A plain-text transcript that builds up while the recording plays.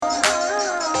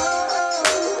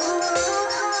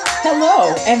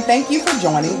Hello, and thank you for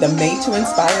joining the Made to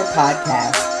Inspire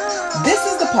podcast. This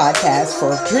is the podcast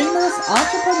for dreamers,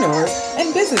 entrepreneurs,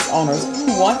 and business owners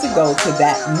who want to go to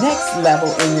that next level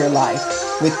in your life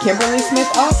with Kimberly Smith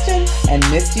Austin and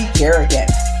Misty Kerrigan.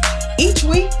 Each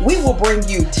week, we will bring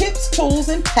you tips, tools,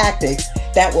 and tactics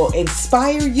that will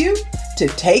inspire you to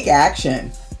take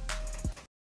action.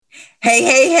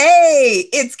 Hey,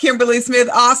 it's Kimberly Smith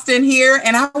Austin here,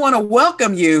 and I want to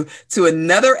welcome you to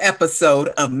another episode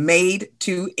of Made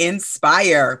to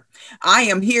Inspire. I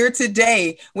am here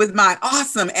today with my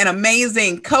awesome and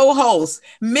amazing co-host,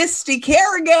 Misty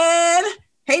Kerrigan.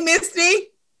 Hey, Misty.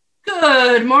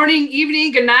 Good morning,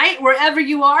 evening, good night, wherever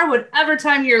you are, whatever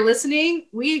time you're listening.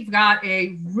 We've got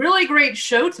a really great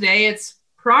show today. It's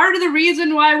part of the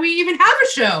reason why we even have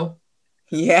a show.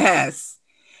 Yes.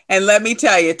 And let me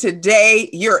tell you, today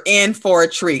you're in for a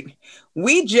treat.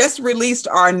 We just released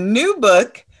our new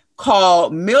book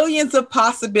called Millions of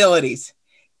Possibilities,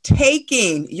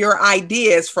 taking your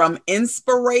ideas from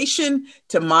inspiration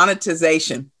to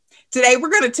monetization. Today, we're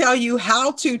going to tell you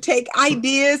how to take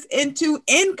ideas into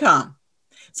income.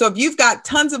 So if you've got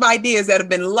tons of ideas that have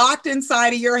been locked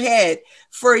inside of your head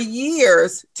for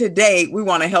years, today we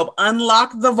want to help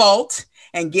unlock the vault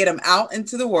and get them out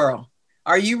into the world.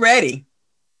 Are you ready?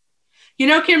 You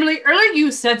know, Kimberly, earlier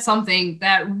you said something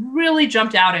that really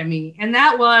jumped out at me, and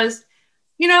that was,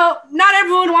 not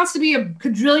everyone wants to be a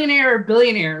quadrillionaire or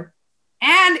billionaire.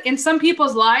 And in some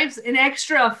people's lives, an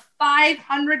extra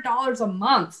 $500 a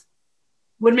month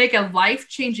would make a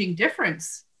life-changing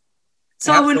difference.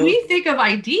 So Absolutely. When we think of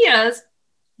ideas,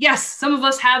 yes, some of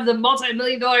us have the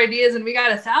multi-million-dollar ideas and we got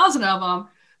 1,000 of them,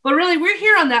 but really we're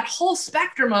here on that whole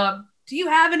spectrum of, do you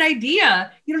have an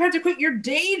idea? You don't have to quit your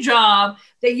day job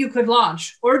that you could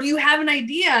launch, or do you have an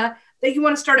idea that you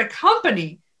want to start a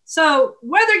company? So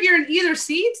whether you're in either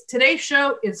seat, today's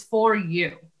show is for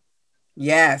you.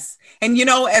 Yes. And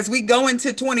as we go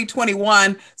into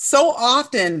 2021, so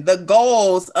often the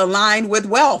goals align with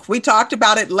wealth. We talked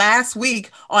about it last week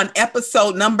on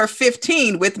episode number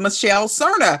 15 with Michelle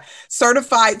Cerna,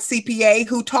 certified CPA,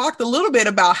 who talked a little bit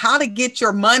about how to get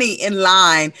your money in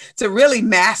line to really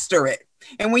master it.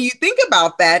 And when you think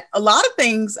about that, a lot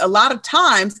of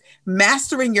times,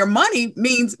 mastering your money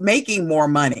means making more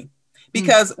money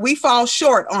because we fall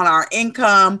short on our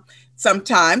income.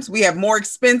 Sometimes we have more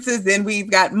expenses than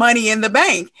we've got money in the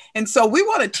bank. And so we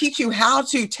want to teach you how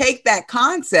to take that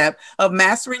concept of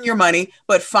mastering your money,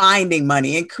 but finding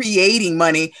money and creating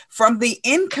money from the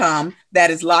income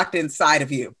that is locked inside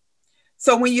of you.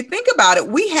 So when you think about it,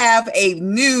 we have a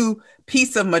new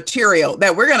piece of material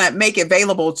that we're going to make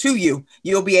available to you.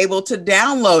 You'll be able to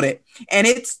download it. And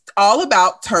it's all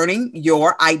about turning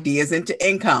your ideas into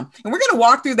income. And we're going to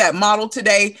walk through that model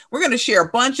today. We're going to share a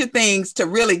bunch of things to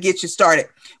really get you started.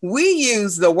 We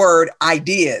use the word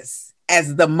ideas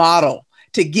as the model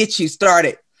to get you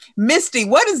started. Misty,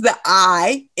 what is the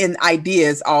I in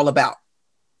ideas all about?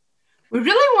 We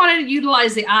really want to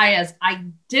utilize the I as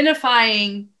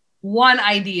identifying one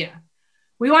idea.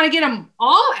 We want to get them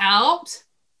all out.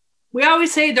 We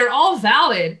always say they're all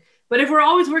valid, but if we're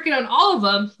always working on all of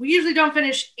them, we usually don't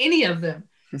finish any of them.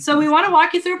 So we want to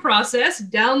walk you through a process,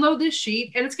 download this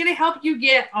sheet, and it's going to help you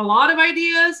get a lot of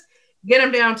ideas, get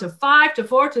them down to 5, to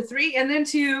 4, to 3, and then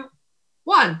to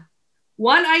one.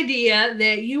 One idea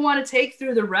that you want to take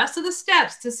through the rest of the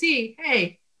steps to see,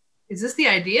 hey, is this the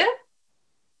idea?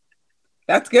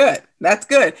 That's good. That's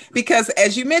good. Because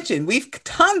as you mentioned, we've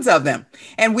tons of them.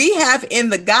 And we have in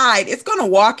the guide, it's going to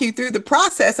walk you through the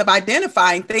process of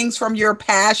identifying things from your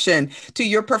passion to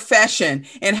your profession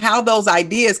and how those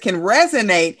ideas can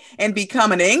resonate and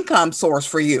become an income source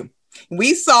for you.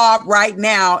 We saw right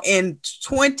now in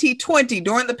 2020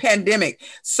 during the pandemic,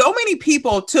 so many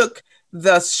people took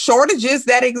the shortages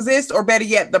that exist, or better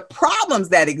yet, the problems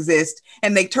that exist,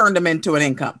 and they turned them into an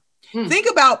income. Think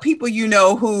about people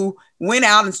who went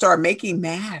out and started making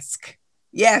masks.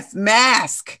 Yes,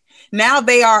 mask. Now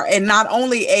they are, and not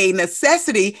only a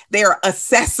necessity, they are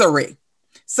accessory.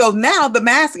 So now the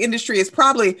mask industry is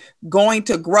probably going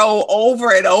to grow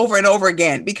over and over and over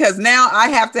again, because now I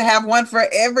have to have one for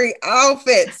every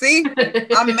outfit. See,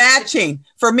 I'm matching.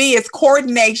 For me, it's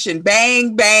coordination.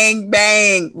 Bang, bang,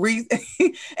 bang.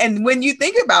 And when you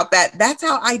think about that, that's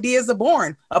how ideas are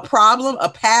born. A problem, a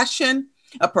passion,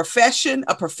 a profession,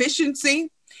 a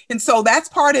proficiency. And so that's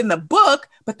part in the book,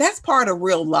 but that's part of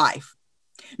real life.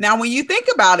 Now, when you think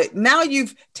about it, now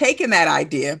you've taken that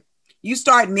idea, you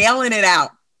start nailing it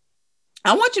out.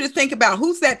 I want you to think about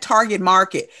who's that target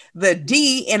market. The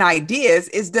D in ideas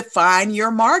is define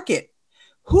your market.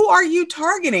 Who are you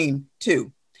targeting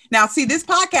to? Now, see, this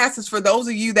podcast is for those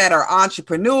of you that are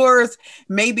entrepreneurs,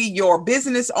 maybe your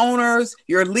business owners,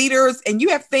 your leaders, and you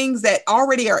have things that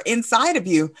already are inside of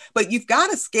you, but you've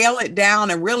got to scale it down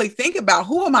and really think about,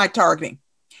 who am I targeting?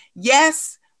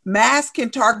 Yes, mass can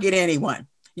target anyone.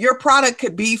 Your product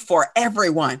could be for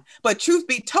everyone, but truth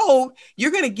be told,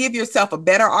 you're going to give yourself a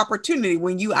better opportunity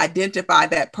when you identify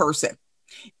that person.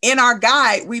 In our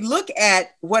guide, we look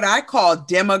at what I call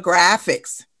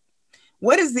demographics.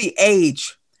 What is the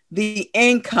age, the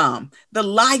income, the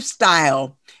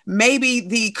lifestyle, maybe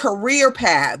the career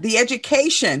path, the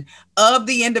education of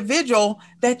the individual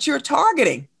that you're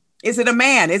targeting? Is it a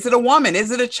man? Is it a woman?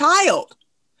 Is it a child?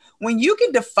 When you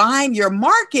can define your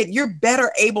market, you're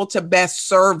better able to best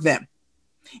serve them.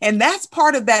 And that's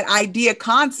part of that idea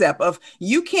concept of,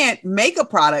 you can't make a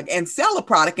product and sell a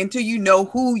product until you know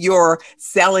who you're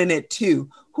selling it to,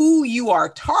 who you are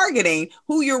targeting,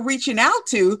 who you're reaching out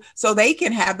to, so they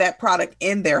can have that product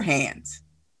in their hands.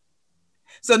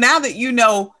 So now that you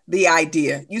know the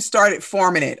idea, you started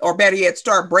forming it, or better yet,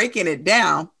 start breaking it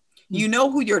down, you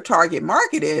know who your target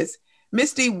market is.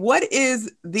 Misty, what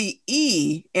is the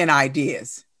E in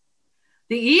ideas?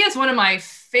 The E is one of my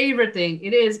favorite things.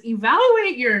 It is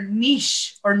evaluate your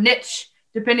niche or niche,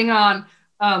 depending on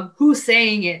who's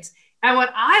saying it. And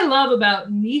what I love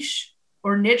about niche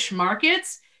or niche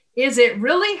markets is it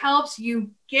really helps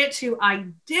you get to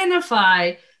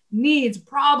identify needs,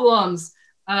 problems,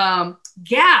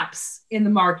 gaps in the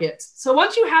market. So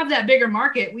once you have that bigger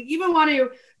market, we even want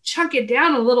to chunk it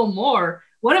down a little more.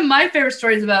 One of my favorite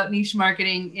stories about niche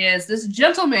marketing is this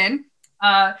gentleman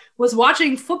was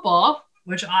watching football,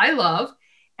 which I love,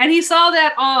 and he saw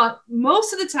that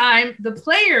most of the time, the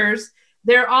players,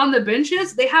 they're on the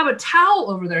benches, they have a towel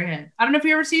over their head. I don't know if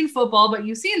you've ever seen football, but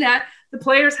you've seen that. The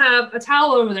players have a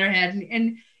towel over their head,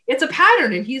 and it's a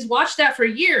pattern, and he's watched that for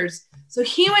years. So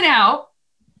he went out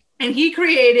and he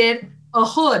created a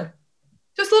hood,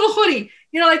 just a little hoodie,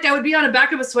 like that would be on the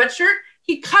back of a sweatshirt.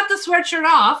 He cut the sweatshirt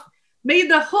off, made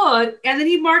the hood, and then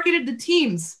he marketed the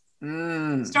teams.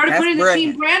 Started putting the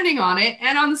team branding on it.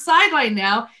 And on the sideline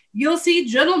now, you'll see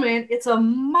gentlemen, it's a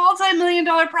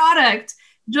multi-million-dollar product.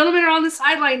 Gentlemen are on the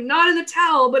sideline, not in the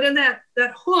towel, but in that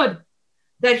hood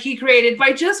that he created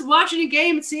by just watching a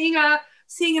game, seeing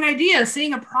an idea,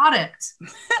 seeing a product.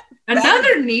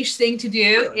 Another niche thing to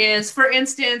do is, for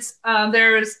instance,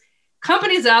 there's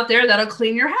companies out there that'll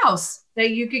clean your house,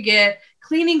 that you could get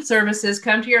cleaning services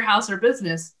come to your house or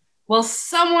business. Well,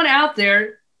 someone out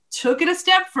there took it a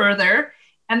step further,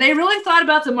 and they really thought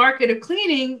about the market of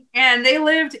cleaning, and they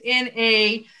lived in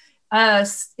a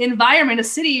environment, a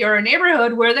city or a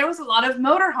neighborhood where there was a lot of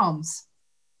motorhomes.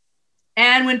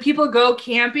 And when people go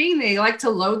camping, they like to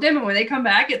load them, and when they come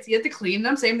back, you have to clean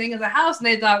them, same thing as a house. And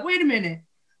they thought, wait a minute,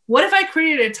 what if I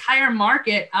created an entire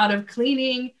market out of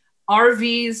cleaning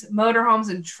RVs, motorhomes,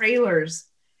 and trailers?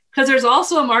 Because there's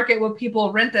also a market where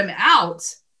people rent them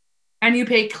out and you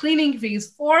pay cleaning fees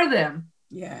for them.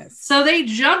 Yes. So they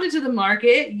jumped into the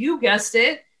market, you guessed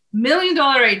it, $1 million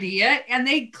idea, and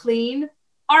they clean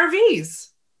RVs.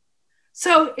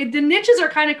 So the niches are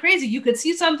kind of crazy. You could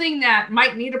see something that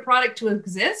might need a product to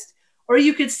exist, or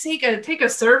you could take a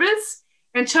service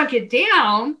and chunk it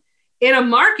down in a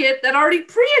market that already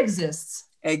pre-exists.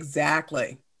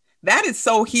 Exactly. That is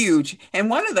so huge. And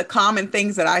one of the common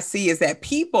things that I see is that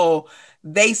people,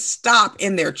 they stop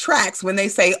in their tracks when they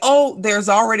say, oh, there's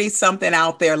already something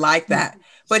out there like that.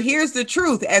 But here's the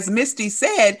truth. As Misty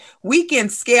said, we can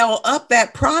scale up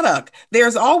that product.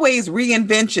 There's always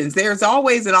reinventions. There's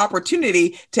always an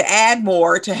opportunity to add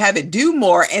more, to have it do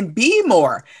more and be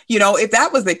more. If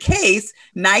that was the case,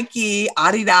 Nike,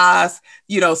 Adidas,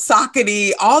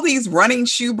 Saucony, all these running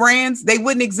shoe brands, they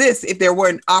wouldn't exist if there were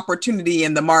an opportunity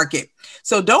in the market.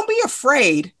 So don't be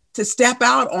afraid to step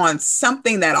out on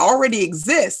something that already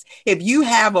exists if you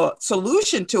have a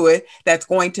solution to it that's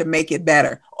going to make it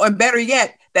better. Or better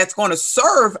yet, that's going to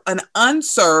serve an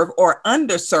unserved or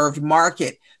underserved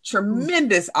market.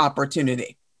 Tremendous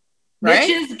opportunity. Right?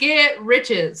 Niches get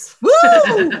riches. Woo!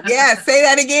 Yeah, say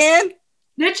that again.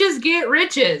 Niches get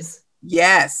riches.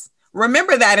 Yes.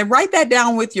 Remember that and write that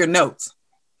down with your notes.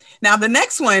 Now, the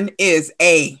next one is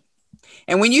A.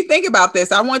 And when you think about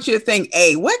this, I want you to think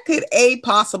A. What could A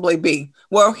possibly be?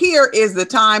 Well, here is the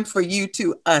time for you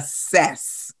to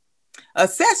assess.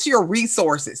 Assess your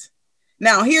resources.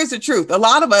 Now, here's the truth. A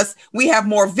lot of us, we have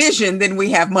more vision than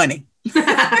we have money.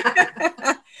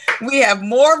 We have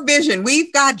more vision.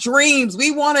 We've got dreams. We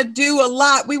want to do a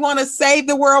lot. We want to save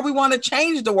the world. We want to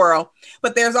change the world.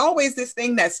 But there's always this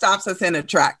thing that stops us in a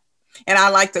track. And I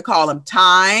like to call them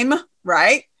time,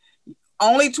 right?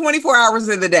 Only 24 hours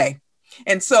of the day.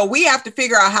 And so we have to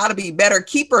figure out how to be better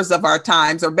keepers of our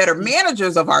times or better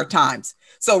managers of our times.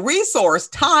 So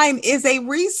time is a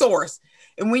resource.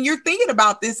 And when you're thinking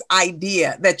about this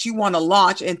idea that you want to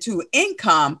launch into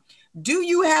income, do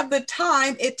you have the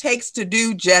time it takes to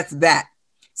do just that?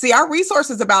 See, our resource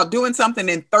is about doing something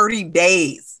in 30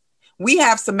 days. We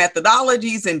have some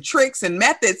methodologies and tricks and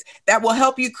methods that will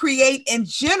help you create and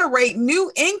generate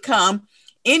new income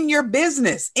in your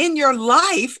business, in your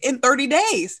life in 30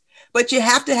 days. But you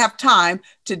have to have time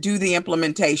to do the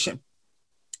implementation.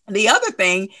 The other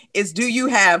thing is, do you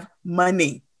have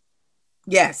money?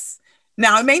 Yes.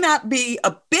 Now, it may not be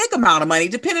a big amount of money,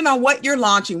 depending on what you're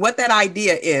launching, what that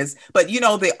idea is. But you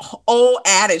know, the old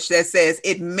adage that says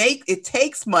it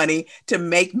takes money to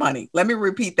make money. Let me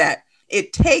repeat that.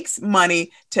 It takes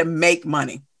money to make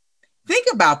money. Think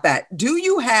about that. Do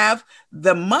you have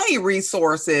the money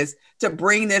resources to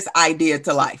bring this idea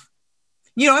to life?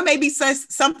 You know, it may be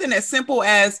something as simple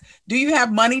as, do you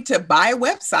have money to buy a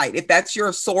website if that's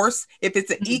your source, if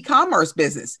it's an e-commerce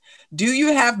business? Do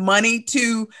you have money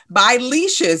to buy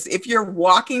leashes if you're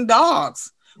walking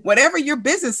dogs? Whatever your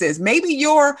business is, maybe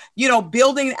you're,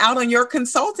 building out on your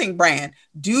consulting brand.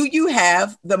 Do you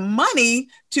have the money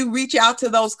to reach out to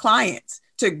those clients,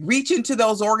 to reach into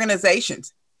those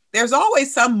organizations? There's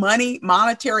always some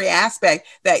monetary aspect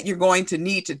that you're going to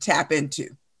need to tap into.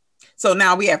 So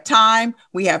now we have time,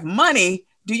 we have money.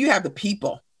 Do you have the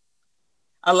people?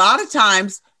 A lot of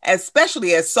times,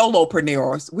 especially as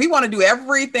solopreneurs, we want to do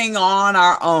everything on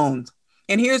our own.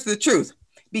 And here's the truth.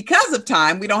 Because of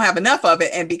time, we don't have enough of it.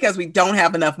 And because we don't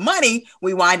have enough money,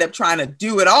 we wind up trying to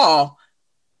do it all.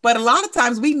 But a lot of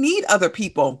times we need other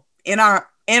people in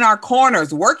our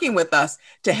corners working with us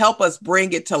to help us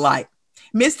bring it to light.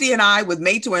 Misty and I, with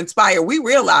Made to Inspire, we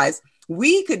realized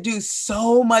we could do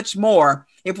so much more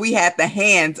if we had the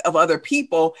hands of other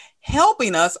people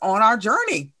helping us on our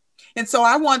journey. And so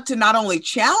I want to not only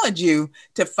challenge you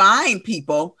to find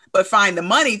people, but find the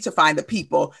money to find the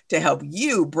people to help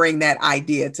you bring that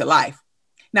idea to life.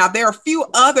 Now, there are a few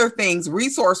other things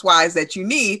resource-wise that you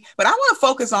need, but I want to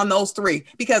focus on those three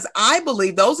because I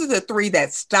believe those are the three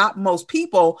that stop most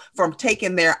people from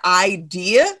taking their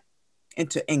idea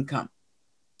into income: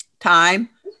 time,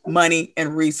 money,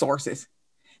 and resources.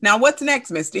 Now, what's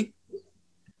next, Misty?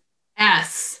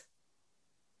 S,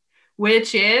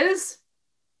 which is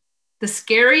the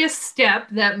scariest step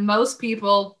that most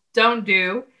people don't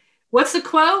do. What's the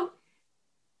quote?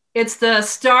 It's the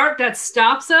start that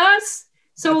stops us.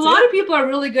 So a lot of people are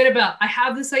really good about, I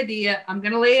have this idea, I'm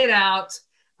going to lay it out.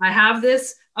 I have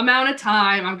this amount of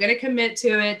time, I'm going to commit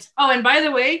to it. Oh, and by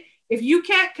the way, if you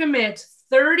can't commit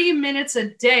 30 minutes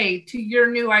a day to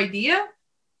your new idea,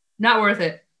 not worth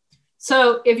it.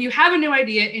 So if you have a new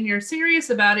idea and you're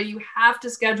serious about it, you have to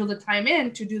schedule the time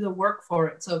in to do the work for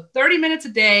it. So 30 minutes a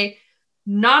day,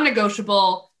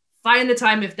 non-negotiable. Find the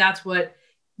time if that's what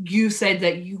you said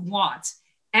that you want.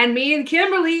 And me and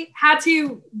Kimberly had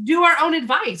to do our own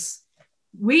advice.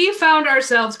 We found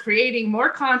ourselves creating more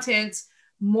content,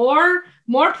 more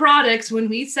products when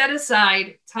we set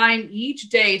aside time each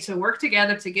day to work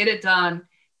together to get it done.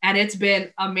 And it's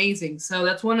been amazing. So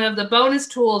that's one of the bonus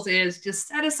tools, is just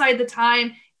set aside the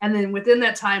time and then within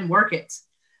that time, work it.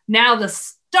 Now the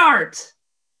start,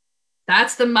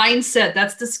 that's the mindset.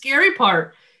 That's the scary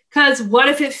part. Because what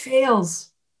if it fails?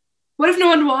 What if no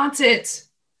one wants it?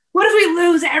 What if we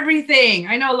lose everything?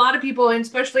 I know a lot of people, and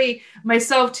especially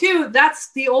myself too,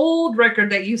 that's the old record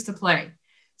that used to play.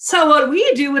 So what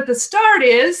we do with the start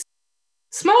is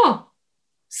small,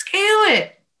 scale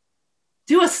it.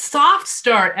 Do a soft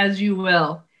start, as you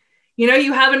will.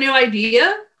 You have a new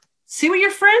idea. See what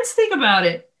your friends think about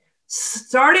it.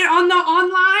 Start it on the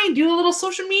online. Do a little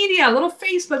social media, a little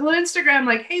Facebook, a little Instagram.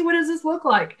 Like, hey, what does this look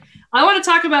like? I want to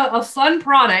talk about a fun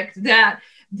product that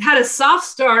had a soft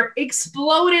start,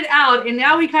 exploded out, and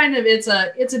now it's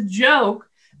a joke.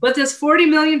 But this $40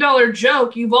 million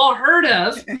joke you've all heard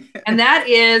of, and that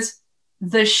is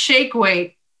the shake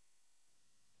weight.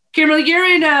 Kimberly, you're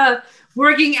in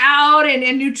working out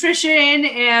and nutrition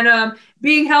and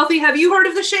being healthy. Have you heard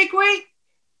of the shake weight?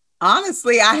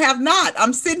 Honestly, I have not.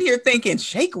 I'm sitting here thinking,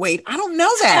 shake weight? I don't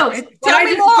know that. So, Tell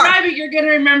me more. Describe it, you're going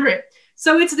to remember it.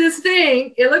 So it's this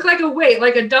thing. It looked like a weight,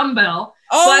 like a dumbbell.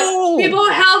 Oh. But people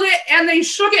held it and they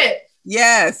shook it.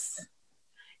 Yes.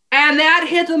 And that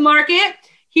hit the market.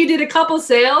 He did a couple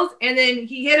sales and then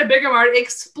he hit a bigger market,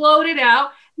 exploded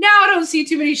out. Now I don't see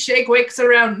too many shake weights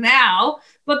around now.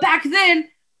 But back then,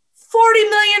 $40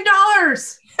 million.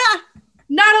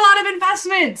 Not a lot of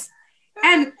investments.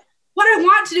 And what I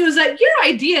want to do is that your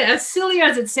idea, as silly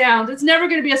as it sounds, it's never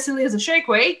going to be as silly as a shake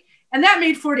weight. And that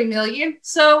made $40 million.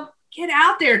 So Get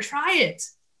out there, try it.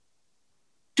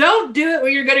 Don't do it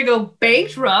where you're going to go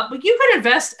bankrupt, but you can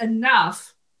invest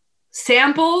enough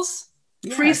samples,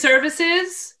 free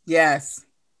services. Yes.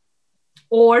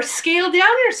 Or scale down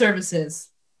your services.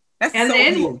 That's so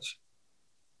huge.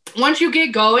 Once you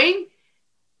get going,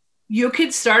 you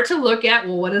could start to look at,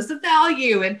 well, what is the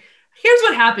value? And here's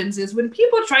what happens is when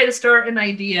people try to start an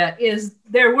idea is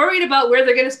they're worried about where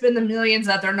they're going to spend the millions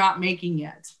that they're not making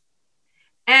yet.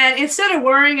 And instead of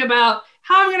worrying about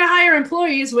how I'm going to hire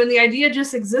employees when the idea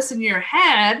just exists in your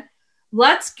head,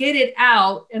 let's get it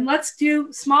out and let's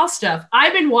do small stuff.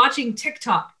 I've been watching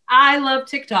TikTok. I love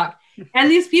TikTok. And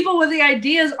these people with the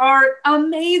ideas are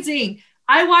amazing.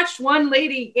 I watched one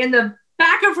lady in the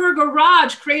back of her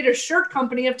garage create a shirt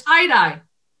company of tie-dye.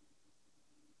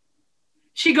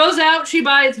 She goes out, she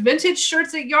buys vintage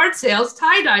shirts at yard sales,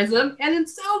 tie-dyes them, and then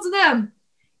sells them.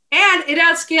 And it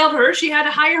outscaled her. She had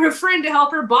to hire a friend to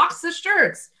help her box the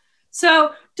shirts.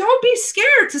 So don't be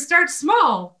scared to start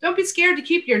small. Don't be scared to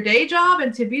keep your day job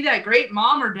and to be that great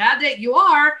mom or dad that you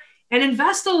are, and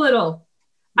invest a little.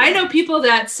 I know people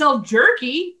that sell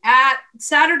jerky at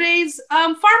Saturday's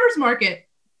farmer's market.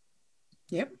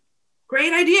 Yep.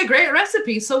 Great idea, great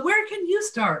recipe. So where can you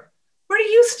start? Where do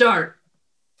you start?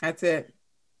 That's it.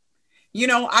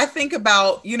 I think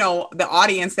about, the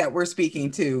audience that we're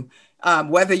speaking to,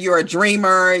 whether you're a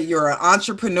dreamer, you're an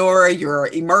entrepreneur, you're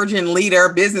an emerging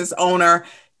leader, business owner.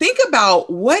 Think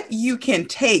about what you can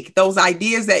take, those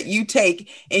ideas that you take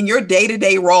in your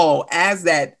day-to-day role as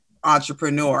that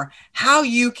entrepreneur, how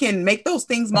you can make those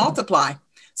things multiply.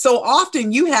 So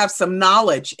often you have some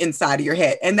knowledge inside of your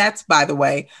head. And that's, by the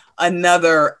way,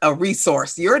 a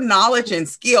resource. Your knowledge and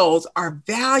skills are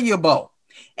valuable.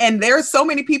 And there's so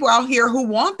many people out here who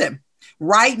want them.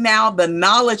 Right now, the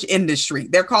knowledge industry,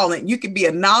 they're calling it, you could be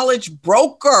a knowledge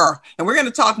broker. And we're going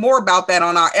to talk more about that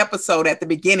on our episode at the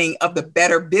beginning of the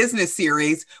Better Business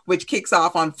series, which kicks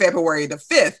off on February the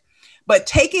 5th. But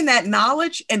taking that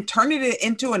knowledge and turning it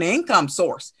into an income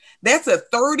source, that's a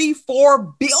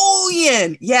 $34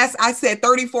 billion. Yes, I said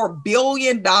 $34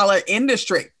 billion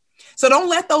industry. So don't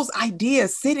let those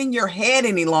ideas sit in your head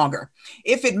any longer.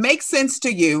 If it makes sense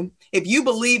to you, if you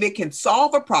believe it can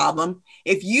solve a problem,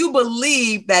 if you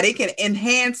believe that it can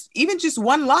enhance even just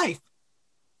one life,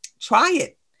 try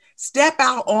it. Step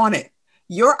out on it.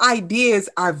 Your ideas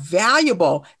are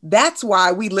valuable. That's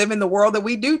why we live in the world that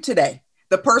we do today.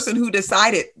 The person who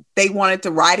decided they wanted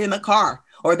to ride in a car,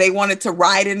 or they wanted to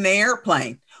ride in an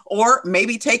airplane, or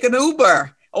maybe take an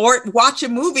Uber, or watch a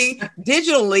movie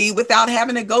digitally without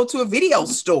having to go to a video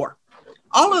store.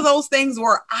 All of those things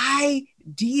were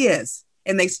ideas,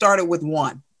 and they started with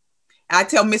one. I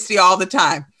tell Misty all the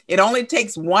time, it only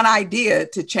takes one idea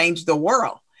to change the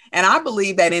world. And I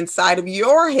believe that inside of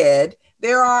your head,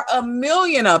 there are a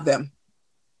million of them.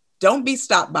 Don't be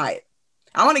stopped by it.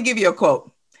 I want to give you a quote.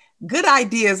 Good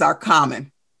ideas are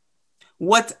common.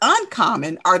 What's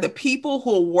uncommon are the people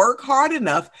who work hard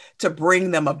enough to bring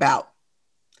them about.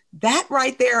 That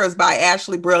right there is by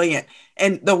Ashley Brilliant.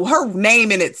 And her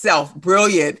name in itself,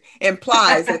 Brilliant,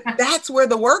 implies that that's where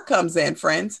the work comes in,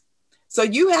 friends. So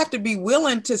you have to be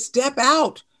willing to step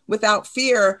out without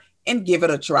fear and give it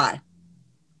a try.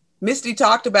 Misty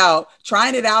talked about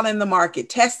trying it out in the market,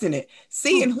 testing it,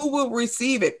 seeing who will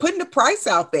receive it, putting the price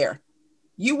out there.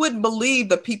 You wouldn't believe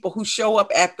the people who show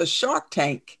up at the Shark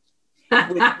Tank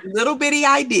with little bitty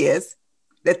ideas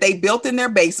that they built in their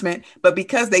basement, but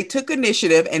because they took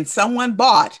initiative and someone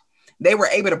bought, they were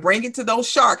able to bring it to those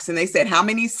sharks. And they said, how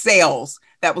many sales?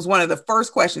 That was one of the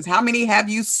first questions. How many have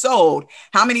you sold?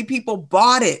 How many people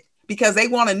bought it? Because they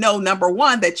want to know, number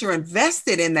one, that you're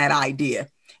invested in that idea,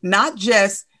 not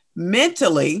just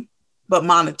mentally, but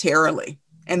monetarily,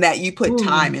 and that you put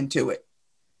time into it.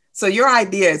 So your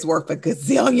idea is worth $1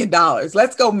 gazillion.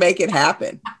 Let's go make it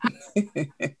happen. $1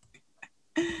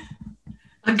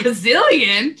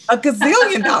 gazillion? $1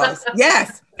 gazillion.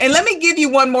 Yes. And let me give you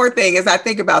one more thing as I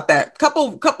think about that.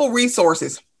 Couple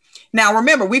resources. Now,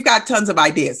 remember, we've got tons of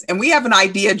ideas, and we have an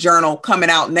idea journal coming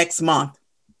out next month.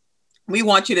 We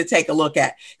want you to take a look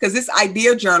at, because this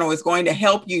idea journal is going to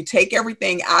help you take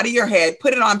everything out of your head,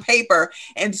 put it on paper,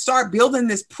 and start building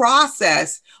this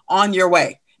process on your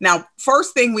way. Now,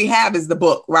 first thing we have is the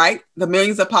book, right? The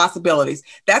Millions of Possibilities.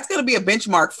 That's going to be a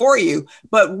benchmark for you.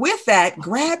 But with that,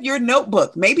 grab your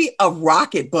notebook, maybe a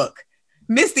rocket book.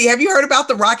 Misty, have you heard about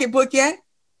the rocket book yet?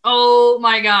 Oh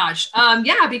my gosh.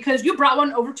 Yeah, because you brought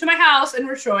one over to my house and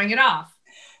we're showing it off.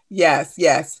 Yes,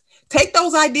 yes. Take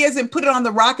those ideas and put it on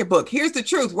the rocket book. Here's the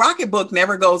truth. Rocket book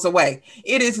never goes away.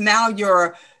 It is now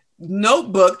your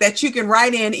notebook that you can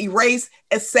write in, erase,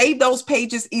 and save those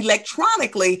pages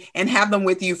electronically and have them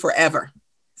with you forever.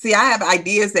 See, I have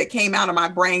ideas that came out of my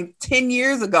brain 10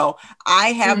 years ago. I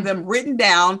have them written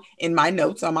down in my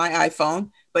notes on my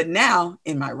iPhone, but now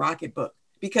in my Rocketbook,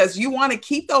 because you want to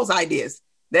keep those ideas.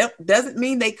 That doesn't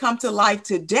mean they come to life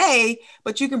today,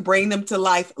 but you can bring them to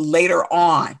life later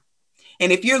on.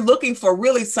 And if you're looking for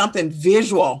really something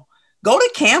visual, go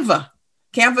to Canva.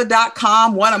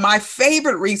 Canva.com, one of my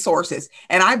favorite resources.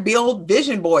 And I build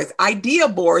vision boards, idea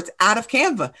boards out of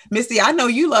Canva. Misty, I know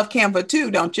you love Canva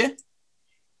too, don't you?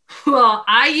 Well,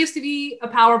 I used to be a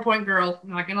PowerPoint girl, I'm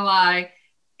not going to lie.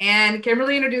 And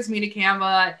Kimberly introduced me to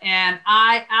Canva, and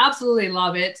I absolutely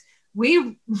love it.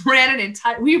 We run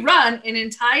an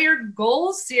entire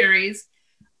goals series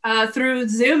through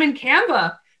Zoom and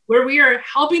Canva, where we are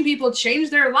helping people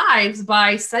change their lives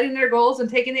by setting their goals and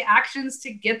taking the actions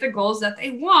to get the goals that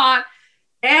they want.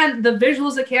 And the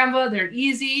visuals of Canva, they're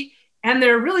easy and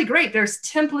they're really great. There's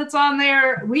templates on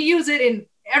there. We use it in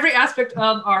every aspect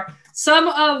of some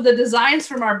of the designs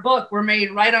from our book were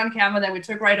made right on Canva that we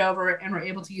took right over and were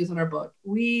able to use in our book.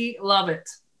 We love it.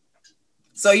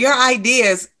 So your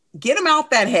ideas, get them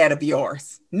out that head of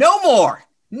yours. No more.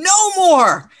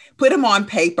 Put them on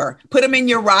paper, put them in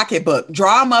your Rocketbook,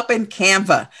 draw them up in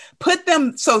Canva, put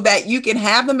them so that you can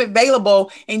have them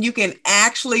available and you can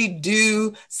actually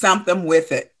do something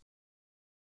with it.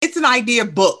 It's an idea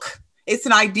book. It's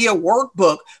an idea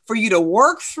workbook for you to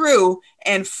work through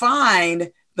and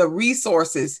find the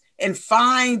resources and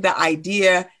find the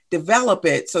idea, develop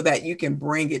it so that you can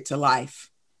bring it to life.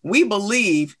 We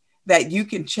believe that you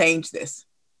can change this.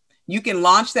 You can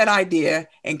launch that idea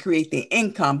and create the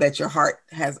income that your heart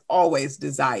has always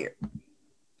desired.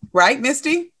 Right,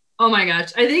 Misty? Oh my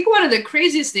gosh. I think one of the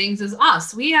craziest things is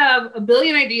us. We have a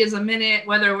billion ideas a minute,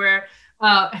 whether we're,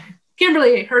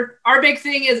 Kimberly, our big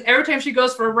thing is every time she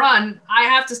goes for a run, I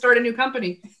have to start a new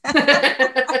company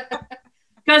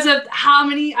because of how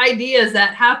many ideas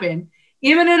that happen.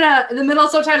 Even in the middle,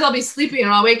 sometimes I'll be sleeping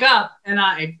and I'll wake up and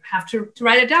I have to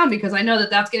write it down because I know that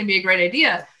that's going to be a great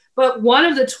idea. But one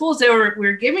of the tools that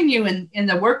we're giving you in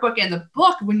the workbook and the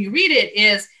book, when you read it,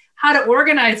 is how to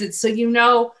organize it so you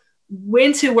know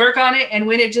when to work on it and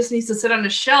when it just needs to sit on a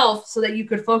shelf so that you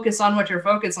could focus on what you're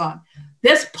focused on.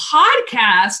 This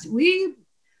podcast,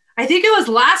 I think it was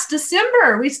last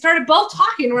December, we started both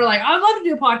talking. We're like, I would love to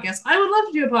do a podcast. I would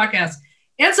love to do a podcast.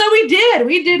 And so we did.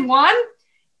 We did one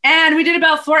and we did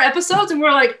about 4 episodes and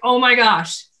we're like, oh my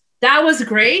gosh, that was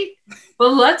great.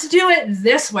 But let's do it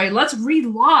this way. Let's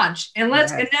relaunch and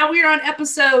and now we're on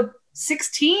episode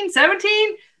 16,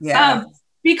 17. Yeah.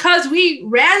 Because we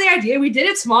ran the idea, we did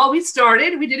it small. We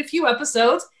did a few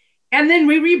episodes and then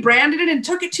we rebranded it and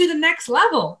took it to the next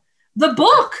level. The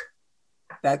book.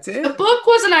 That's it. The book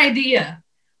was an idea.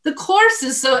 The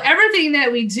courses. So everything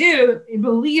that we do,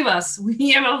 believe us, we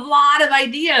have a lot of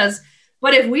ideas,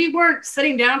 but if we weren't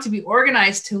sitting down to be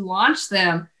organized to launch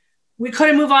them, we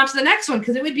couldn't move on to the next one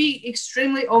because it would be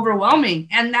extremely overwhelming.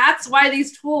 And that's why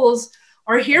these tools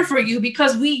are here for you,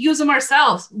 because we use them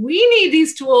ourselves. We need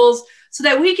these tools so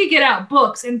that we could get out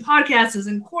books and podcasts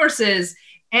and courses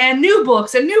and new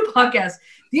books and new podcasts.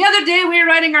 The other day we were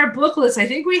writing our book list. I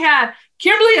think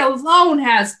Kimberly alone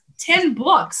has 10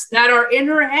 books that are in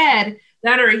her head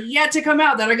that are yet to come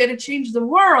out, that are going to change the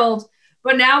world.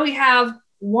 But now we have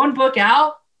one book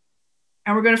out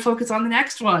and we're going to focus on the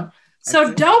next one.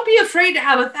 So don't be afraid to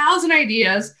have 1,000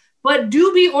 ideas, but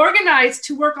do be organized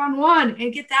to work on one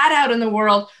and get that out in the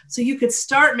world so you could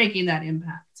start making that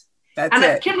impact. That's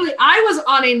it. Kimberly, I was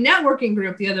on a networking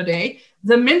group the other day,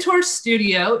 the Mentor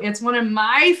Studio. It's one of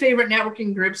my favorite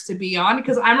networking groups to be on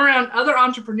because I'm around other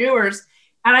entrepreneurs.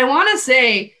 And I want to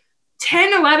say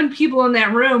 10, 11 people in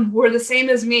that room were the same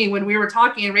as me when we were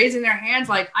talking and raising their hands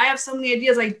like, I have so many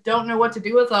ideas, I don't know what to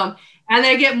do with them. And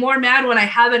they get more mad when I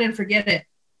have it and forget it.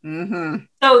 Mm-hmm.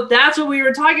 So that's what we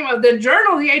were talking about. The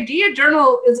journal, the idea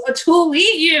journal is a tool we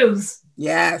use.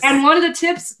 Yes. And one of the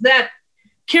tips that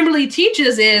Kimberly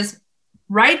teaches is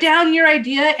write down your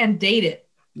idea and date it.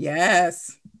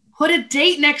 Yes. Put a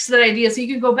date next to that idea so you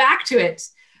can go back to it.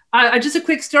 Just a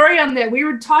quick story on that. We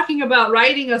were talking about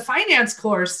writing a finance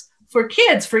course for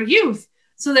kids, for youth,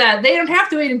 so that they don't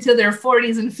have to wait until their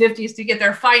 40s and 50s to get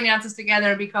their finances together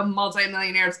and become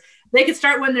multimillionaires. They could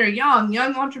start when they're young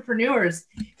entrepreneurs.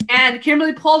 And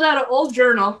Kimberly pulled out an old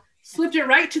journal, flipped it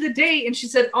right to the date, and she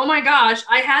said, oh my gosh,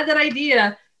 I had that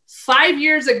idea 5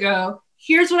 years ago.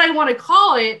 Here's what I want to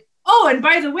call it. Oh, and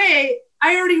by the way,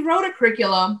 I already wrote a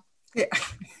curriculum. Yeah.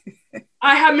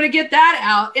 I'm going to get that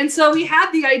out. And so we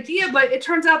had the idea, but it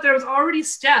turns out there was already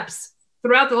steps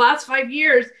throughout the last 5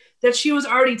 years that she was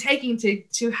already taking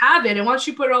to have it. And once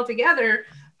she put it all together,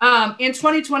 in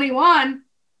 2021,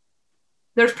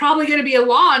 there's probably going to be a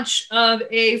launch of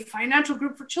a financial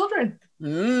group for children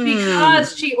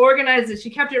because she organized it. She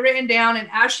kept it written down. And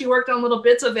as she worked on little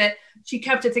bits of it, she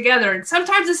kept it together. And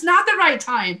sometimes it's not the right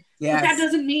time. Yes. But that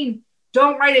doesn't mean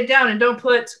don't write it down and don't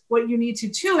put what you need to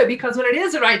it, because when it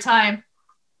is the right time,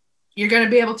 you're going to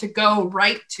be able to go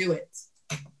right to it.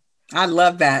 I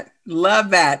love that. Love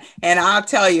that. And I'll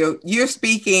tell you, you're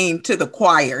speaking to the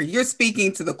choir. You're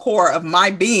speaking to the core of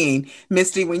my being,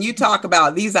 Misty. When you talk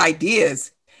about these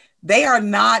ideas, they are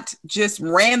not just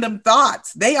random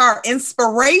thoughts. They are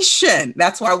inspiration.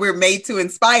 That's why we're made to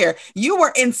inspire. You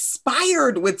were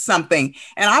inspired with something.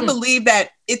 And I believe that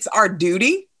it's our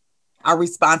duty, our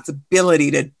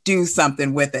responsibility to do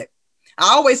something with it.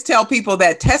 I always tell people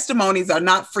that testimonies are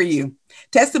not for you.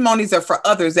 Testimonies are for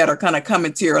others that are going to come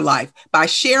into your life. By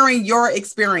sharing your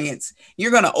experience, you're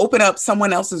going to open up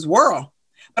someone else's world.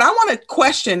 But I want to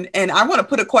question, and I want to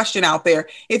put a question out there.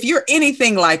 If you're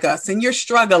anything like us and you're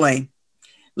struggling,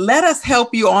 let us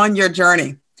help you on your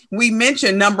journey. We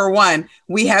mentioned, number one,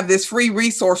 we have this free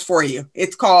resource for you.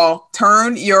 It's called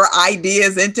Turn Your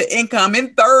Ideas into Income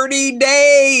in 30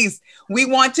 Days. We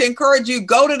want to encourage you,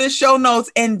 go to the show notes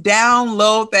and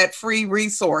download that free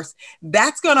resource.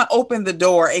 That's going to open the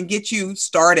door and get you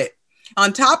started.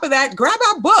 On top of that, grab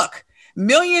our book,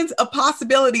 Millions of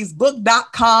Possibilities,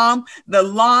 book.com. The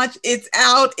launch, it's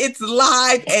out, it's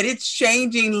live, and it's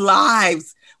changing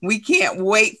lives. We can't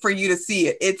wait for you to see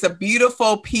it. It's a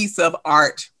beautiful piece of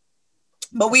art.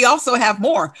 But we also have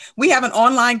more. We have an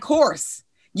online course.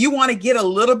 You want to get a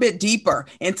little bit deeper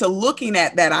into looking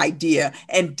at that idea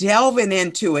and delving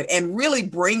into it and really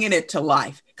bringing it to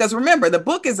life. Because remember, the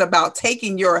book is about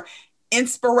taking your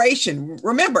inspiration.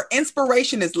 Remember,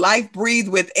 inspiration is life breathed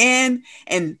within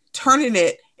and turning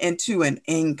it into an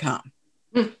income.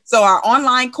 So our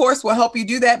online course will help you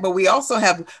do that. But we also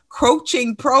have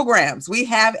coaching programs. We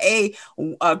have a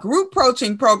group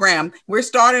coaching program. We're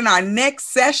starting our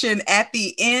next session at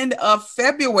the end of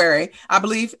February. I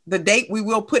believe the date we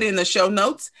will put in the show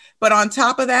notes. But on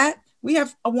top of that, we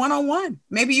have a one-on-one.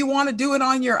 Maybe you want to do it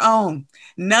on your own.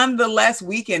 Nonetheless,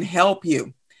 we can help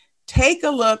you. Take a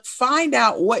look, find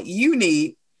out what you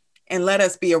need, and let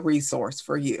us be a resource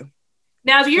for you.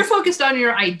 Now, if you're focused on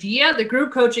your idea, the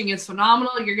group coaching is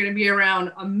phenomenal. You're going to be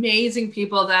around amazing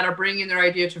people that are bringing their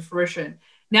idea to fruition.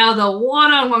 Now, the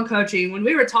one-on-one coaching, when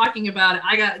we were talking about it,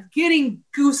 I got getting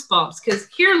goosebumps because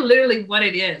here's literally what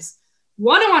it is.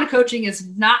 One-on-one coaching is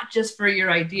not just for your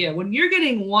idea. When you're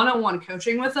getting one-on-one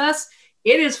coaching with us,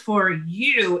 it is for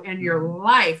you and your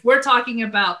life. We're talking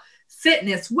about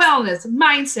fitness, wellness,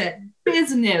 mindset,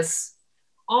 business,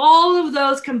 all of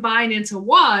those combined into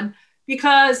one.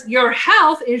 Because your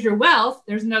health is your wealth.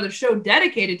 There's another show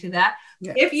dedicated to that.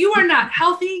 Yeah. If you are not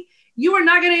healthy, you are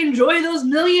not going to enjoy those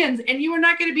millions and you are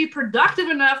not going to be productive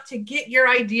enough to get your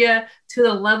idea to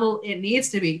the level it needs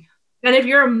to be. And if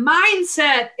your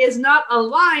mindset is not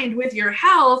aligned with your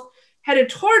health, headed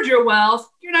towards your wealth,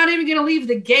 you're not even going to leave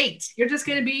the gate. You're just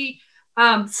going to be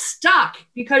stuck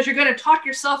because you're going to talk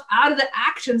yourself out of the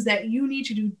actions that you need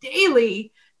to do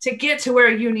daily to get to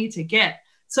where you need to get.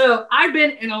 So I've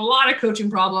been in a lot of coaching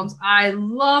problems. I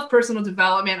love personal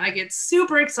development. I get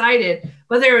super excited,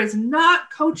 but there is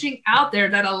not coaching out there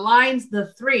that aligns the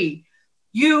three: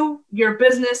 you, your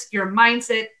business, your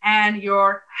mindset, and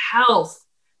your health.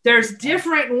 There's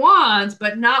different ones,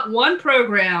 but not one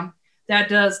program that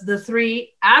does the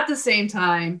three at the same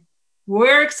time.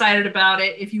 We're excited about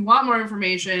it. If you want more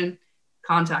information,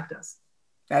 contact us.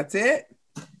 That's it.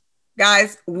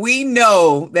 Guys, we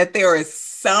know that there is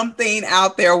something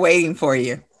out there waiting for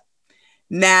you.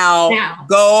 Now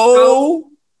go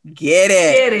get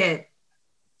it. Get it.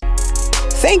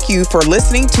 Thank you for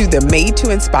listening to the Made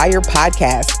to Inspire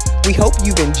podcast. We hope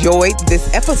you've enjoyed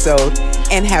this episode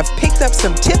and have picked up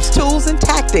some tips, tools, and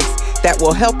tactics that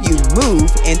will help you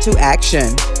move into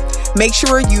action. Make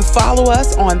sure you follow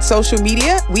us on social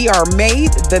media. We are Made 2,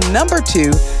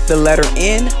 the letter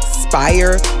N,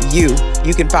 Inspire You.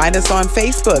 You can find us on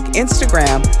Facebook,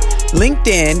 Instagram,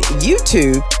 LinkedIn,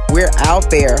 YouTube. We're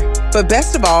out there. But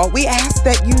best of all, we ask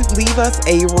that you leave us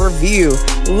a review.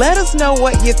 Let us know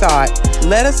what you thought.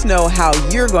 Let us know how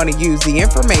you're going to use the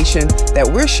information that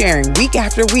we're sharing week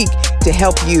after week to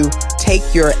help you take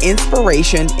your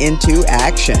inspiration into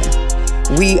action.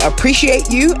 We appreciate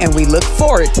you and we look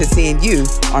forward to seeing you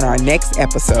on our next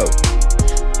episode.